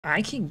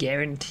I can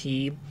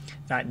guarantee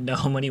that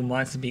nobody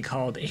wants to be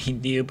called a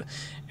noob.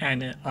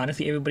 And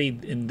honestly, everybody,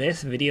 in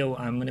this video,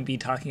 I'm going to be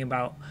talking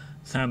about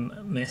some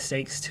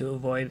mistakes to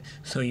avoid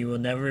so you will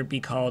never be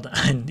called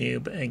a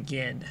noob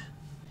again.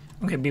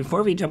 Okay,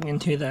 before we jump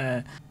into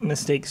the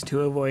mistakes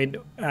to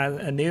avoid as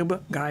a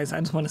noob, guys, I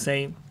just want to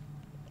say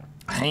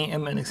I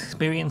am an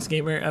experienced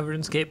gamer of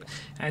Runescape.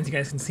 As you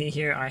guys can see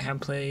here, I have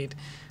played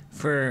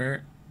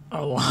for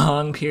a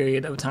long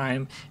period of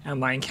time, and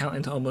my account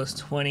is almost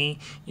 20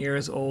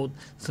 years old,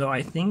 so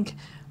I think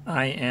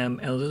I am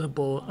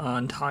eligible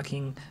on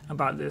talking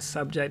about this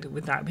subject.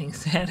 With that being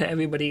said,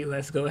 everybody,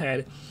 let's go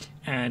ahead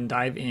and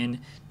dive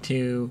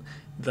into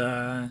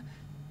the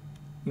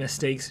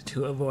mistakes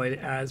to avoid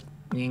as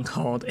being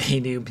called a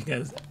noob,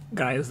 because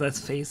guys, let's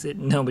face it,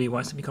 nobody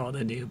wants to be called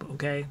a noob,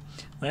 okay?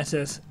 Let's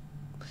just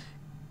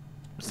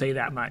say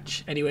that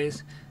much.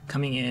 Anyways,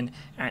 coming in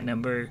at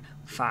number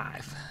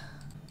 5.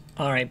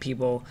 Alright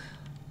people,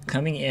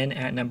 coming in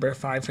at number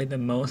 5 for the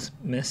most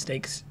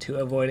mistakes to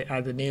avoid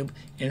as a noob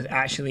is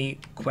actually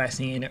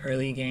questing in an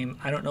early game.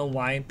 I don't know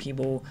why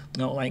people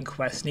don't like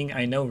questing.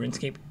 I know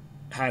RuneScape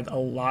has a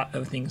lot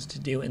of things to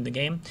do in the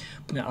game,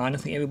 but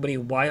honestly everybody,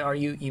 why are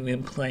you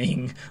even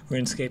playing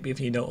RuneScape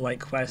if you don't like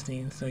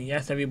questing? So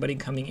yes, everybody,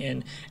 coming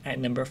in at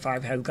number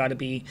 5 has got to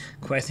be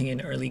questing in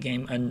early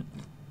game. And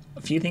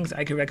a few things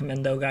I could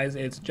recommend though, guys,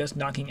 is just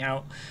knocking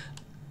out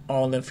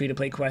all the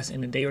free-to-play quests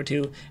in a day or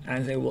two,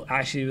 and they will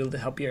actually be able to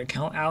help your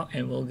account out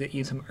and will get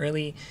you some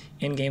early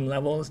in-game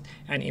levels.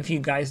 And if you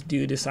guys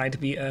do decide to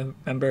be a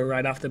member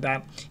right off the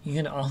bat, you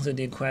can also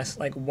do quests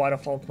like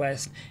Waterfall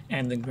Quest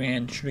and the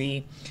Grand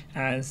Tree,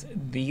 as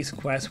these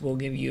quests will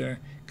give your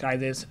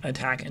guys'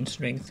 attack and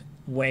strength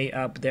way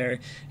up there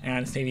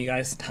and save you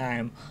guys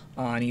time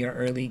on your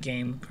early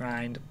game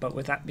grind. But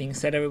with that being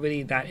said,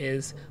 everybody, that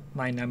is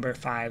my number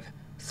 5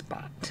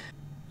 spot.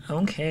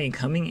 Okay,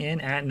 coming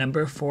in at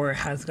number 4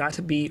 has got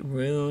to be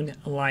Rune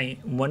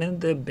Light. One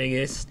of the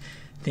biggest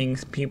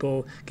things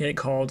people get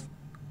called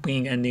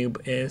being a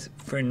noob is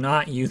for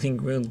not using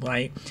Rune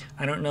Light.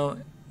 I don't know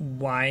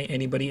why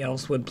anybody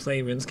else would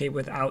play RuneScape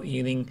without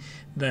using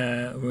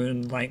the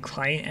Rune Light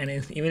client, and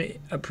it's even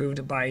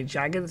approved by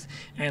Jaggeds,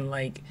 and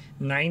like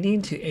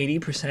 90 to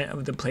 80%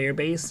 of the player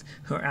base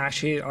who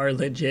actually are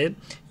legit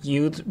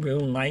use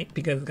Rune Light,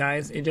 because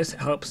guys, it just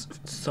helps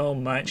so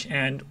much.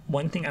 And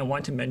one thing I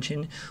want to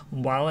mention,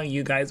 while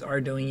you guys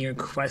are doing your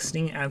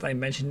questing, as I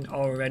mentioned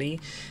already,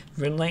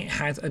 Rune Light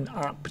has an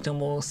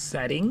optimal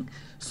setting,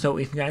 so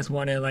if you guys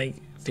want to like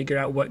figure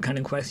out what kind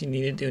of quest you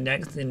need to do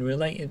next, then Rune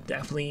Light is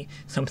definitely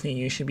something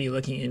you should be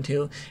looking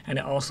into, and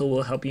it also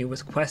will help you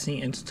with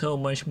questing and so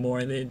much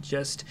more. They're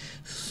just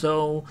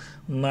so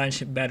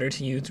much better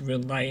to use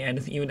Rune Light, and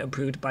it's even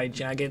approved by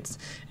Jaggeds.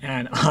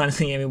 And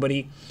honestly,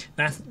 everybody,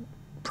 that's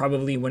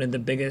probably one of the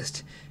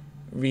biggest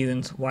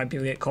reasons why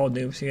people get called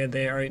noobs, because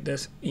they are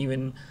just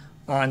even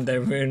on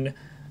the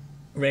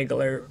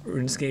regular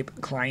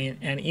RuneScape client,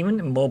 and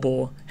even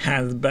mobile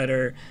has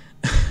better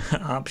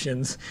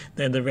options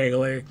than the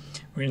regular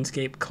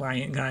RuneScape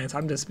client, guys.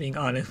 I'm just being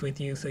honest with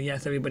you. So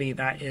yes, everybody,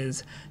 that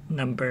is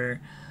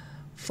number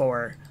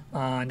 4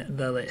 on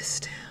the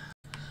list.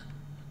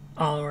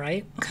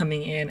 Alright,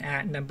 coming in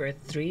at number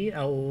 3,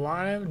 a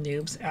lot of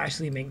noobs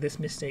actually make this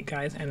mistake,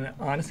 guys, and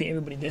honestly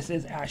everybody, this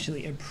is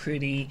actually a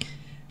pretty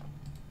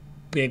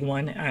big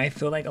one. I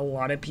feel like a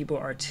lot of people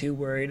are too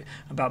worried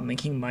about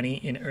making money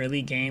in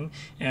early game,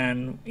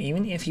 and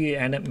even if you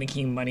end up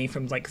making money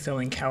from like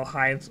selling cow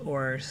hides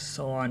or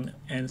so on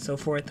and so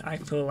forth, I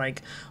feel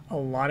like a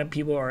lot of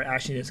people are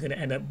actually just going to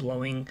end up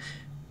blowing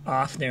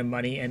off their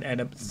money and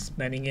end up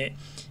spending it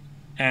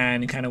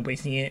and kind of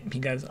wasting it,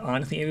 because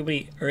honestly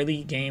everybody,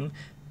 early game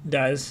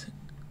does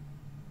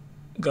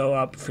go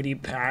up pretty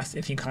fast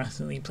if you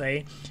constantly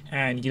play,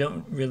 and you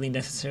don't really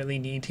necessarily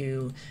need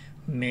to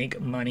make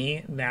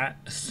money that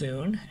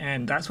soon.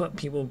 And that's what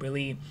people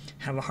really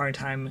have a hard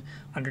time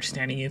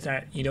understanding, is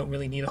that you don't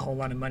really need a whole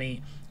lot of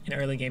money in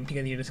early game,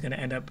 because you're just going to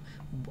end up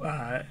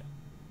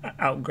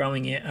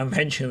outgrowing it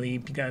eventually,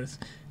 because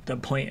the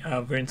point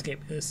of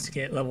RuneScape is to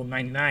get level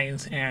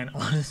 99s. And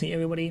honestly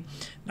everybody,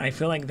 I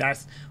feel like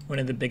that's one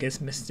of the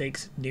biggest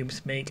mistakes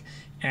noobs make,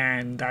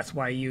 and that's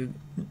why you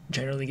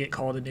generally get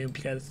called a noob,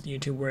 because you're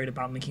too worried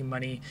about making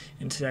money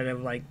instead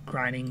of like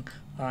grinding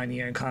on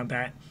your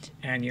combat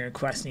and your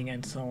questing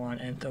and so on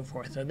and so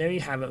forth. So there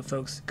you have it,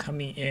 folks.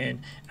 Coming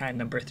in at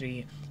number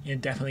 3 is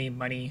definitely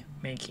money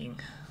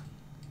making.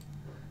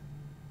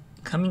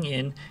 Coming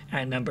in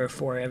at number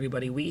 4,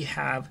 everybody, we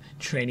have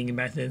trading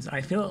methods.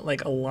 I feel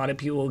like a lot of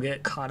people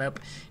get caught up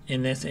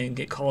in this and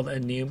get called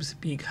a noobs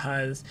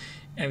because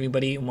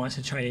everybody wants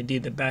to try to do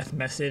the best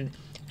method.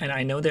 And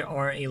I know there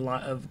are a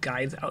lot of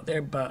guides out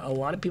there, but a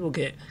lot of people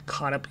get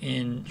caught up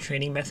in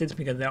training methods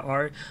because there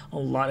are a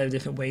lot of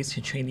different ways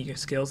to train your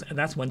skills. And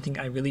that's one thing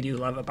I really do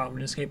love about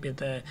RuneScape, is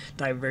the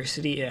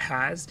diversity it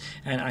has.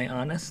 And I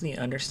honestly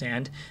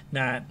understand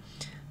that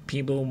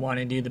people want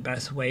to do the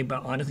best way,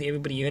 but honestly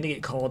everybody, you're going to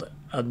get called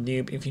a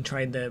noob if you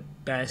try the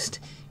best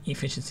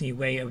efficiency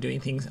way of doing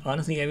things.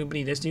 Honestly,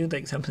 everybody just do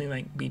like something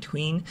like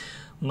between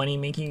money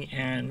making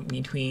and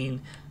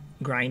between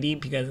grindy,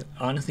 because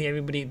honestly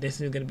everybody,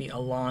 this is going to be a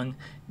long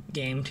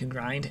game to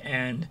grind,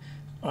 and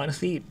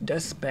honestly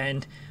just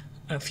spend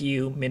a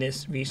few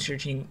minutes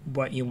researching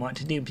what you want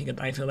to do, because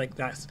I feel like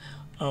that's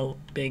a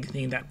big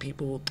thing that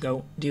people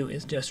don't do,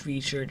 is just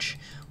research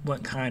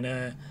what kind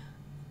of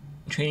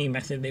training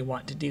method they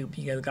want to do,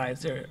 because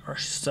guys, there are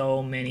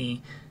so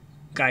many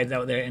guides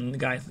out there, and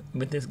guys,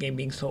 with this game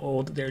being so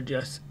old, there are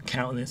just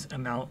countless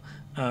amount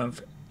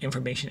of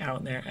information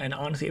out there. And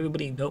honestly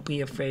everybody, don't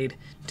be afraid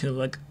to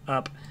look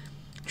up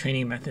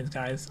training methods,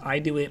 guys. I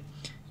do it.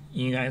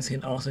 You guys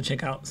can also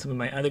check out some of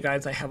my other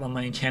guides I have on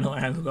my channel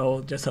as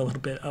well, just a little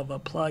bit of a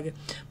plug.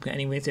 But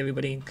anyways,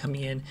 everybody,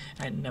 coming in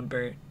at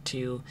number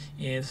 2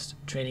 is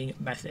training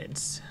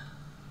methods.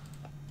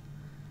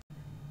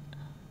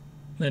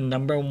 The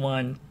number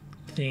 1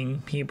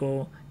 thing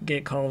people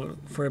get called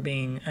for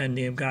being a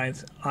noob,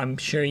 guys. I'm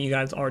sure you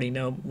guys already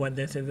know what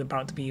this is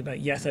about to be, but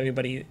yes,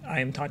 everybody, I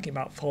am talking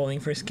about falling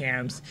for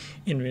scams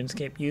in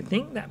RuneScape. You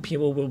think that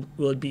people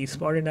will be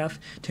smart enough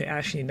to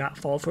actually not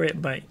fall for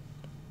it, but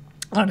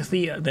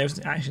honestly, there's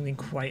actually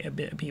quite a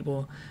bit of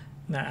people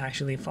that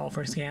actually fall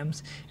for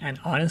scams. And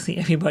honestly,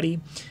 everybody,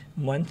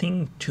 one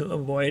thing to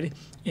avoid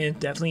is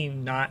definitely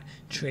not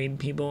trade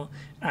people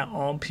at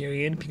all,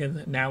 period,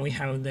 because now we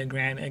have the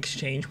grand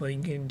exchange where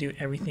you can do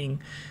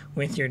everything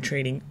with your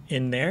trading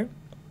in there.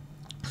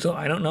 So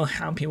I don't know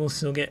how people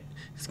still get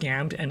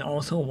scammed. And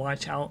also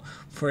watch out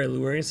for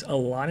lures. A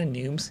lot of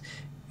noobs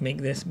make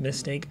this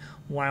mistake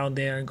while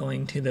they are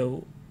going to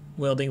the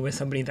wielding with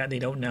somebody that they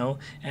don't know,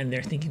 and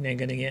they're thinking they're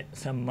gonna get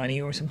some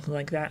money or something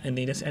like that, and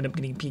they just end up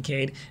getting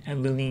PK'd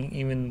and losing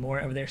even more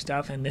of their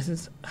stuff, and this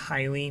is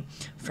highly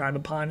frowned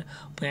upon.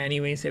 But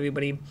anyways,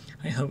 everybody,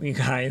 I hope you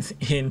guys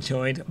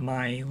enjoyed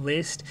my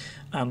list,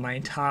 my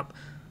top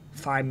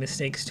 5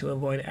 mistakes to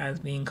avoid as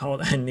being called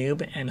a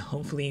noob. And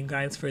hopefully,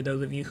 guys, for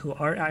those of you who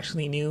are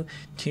actually new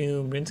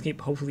to RuneScape,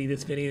 hopefully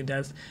this video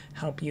does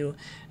help you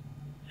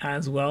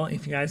as well.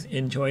 If you guys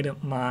enjoyed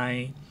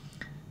my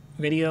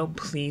video,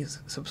 please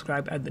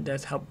subscribe, as it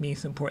does help me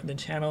support the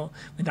channel.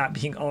 With that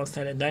being all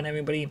said and done,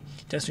 everybody,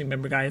 just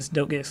remember, guys,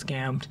 don't get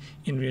scammed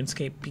in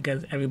RuneScape,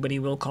 because everybody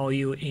will call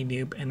you a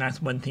noob, and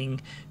that's one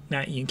thing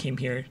that you came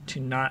here to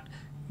not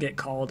get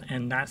called,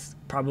 and that's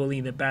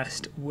probably the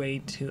best way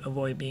to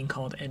avoid being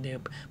called a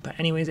noob. But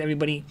anyways,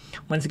 everybody,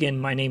 once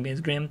again, my name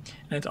is Grim,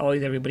 and as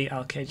always, everybody,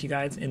 I'll catch you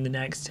guys in the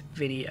next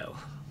video.